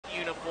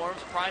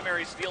uniforms,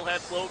 primary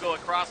Steelheads logo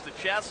across the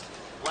chest,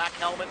 black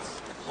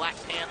helmets, black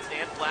pants,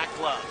 and black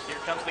gloves. Here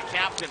comes the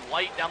captain,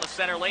 White down the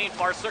center lane,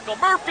 far circle,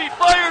 Murphy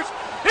fires,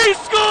 he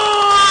scores!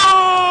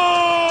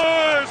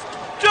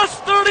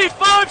 Just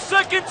 35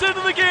 seconds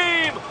into the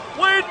game,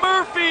 Wade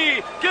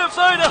Murphy gives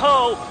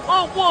Idaho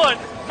a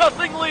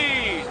 1-0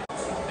 lead.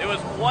 It was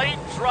White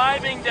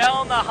driving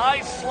down the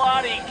high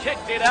slot, he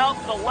kicked it out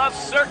to the left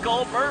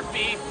circle,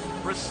 Murphy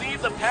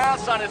received the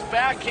pass on his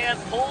backhand,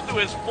 pulled to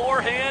his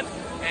forehand,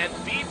 and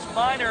beats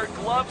Minor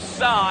glove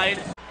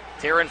side.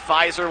 Taryn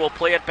Pfizer will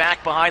play it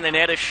back behind the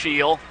net as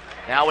Shield.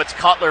 Now it's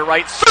Cutler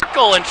right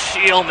circle, and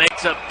Shield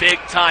makes a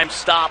big-time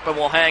stop and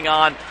will hang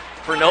on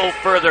for no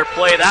further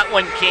play. That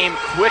one came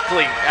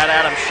quickly at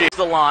Adam Shield.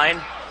 The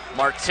line,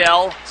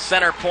 Martell,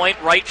 center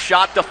point, right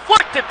shot,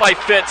 deflected by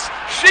Fitz.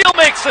 Shield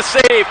makes the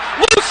save,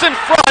 loose in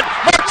front,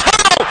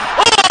 Martell,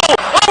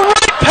 a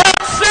right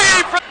pass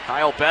save!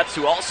 Kyle Betts,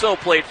 who also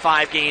played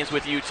 5 games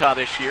with Utah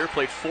this year,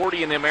 played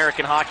 40 in the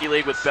American Hockey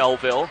League with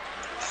Belleville.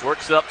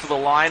 Works it up to the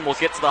line, will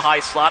get to the high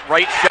slot,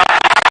 right shot. A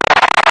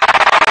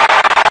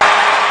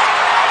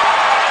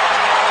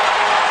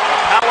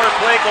power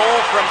play goal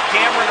from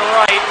Cameron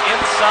Wright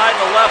inside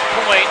the left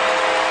point.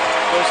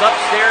 Goes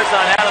upstairs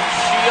on Adam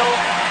Shield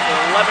with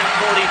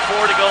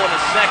 11:44 to go in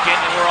the second,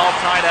 and we're all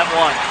tied at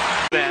 1.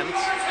 Benz,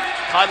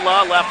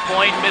 Kudla, left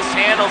point,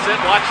 mishandles it.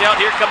 Watch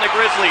out, here come the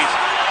Grizzlies.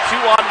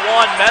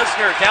 2-on-1,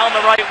 Mesner down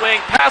the right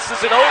wing,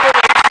 passes it over.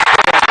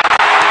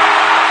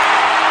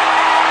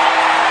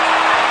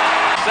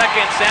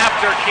 Seconds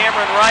after,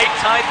 Cameron Wright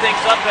tied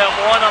things up at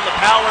 1 on the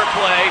power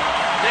play.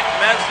 Nick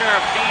Mesner a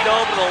feed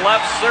over to the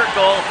left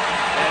circle,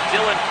 and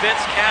Dylan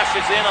Fitz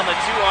cashes in on the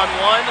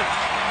 2-on-1.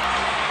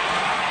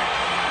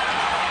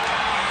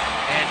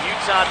 And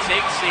Utah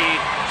takes the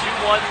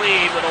 2-1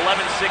 lead with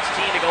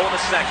 11:16 to go in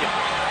the second.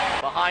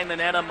 Behind the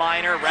net, a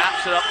Minor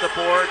wraps it up the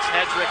boards.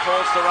 Hedrick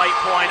holds the right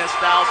point as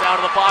fouls out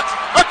of the box.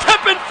 A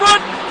tip in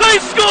front, they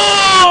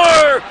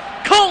score!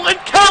 Colton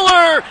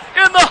Keller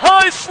in the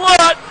high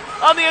slot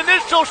on the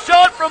initial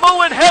shot from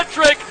Owen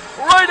Hedrick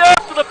right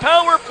after the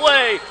power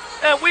play.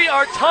 And we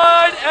are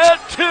tied at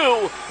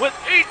 2 with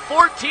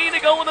 8:14 to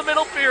go in the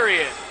middle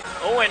period.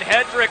 Owen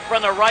Hedrick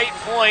from the right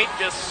point,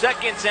 just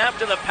seconds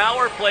after the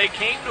power play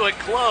came to a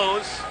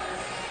close.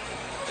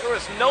 There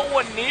was no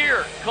one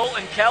near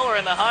Colton Keller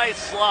in the high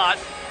slot.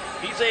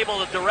 He's able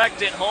to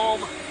direct it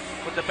home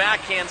with the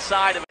backhand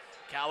side of it.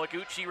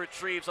 Kawaguchi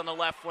retrieves on the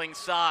left wing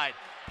side.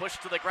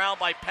 Pushed to the ground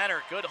by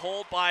Penner. Good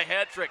hold by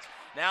Hedrick.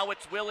 Now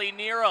it's Willie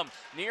Neerum.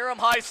 Neerum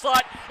high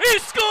slot. He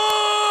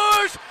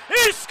scores!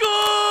 He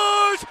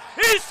scores!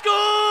 He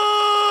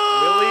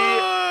scores!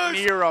 Willie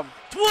Neerum.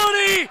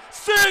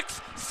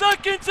 26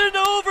 seconds into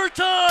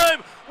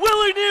overtime.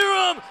 Willie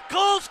Neerum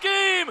calls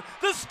game.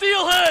 The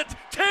Steelheads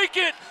take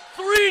it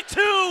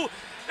 3-2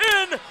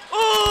 in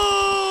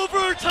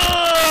overtime.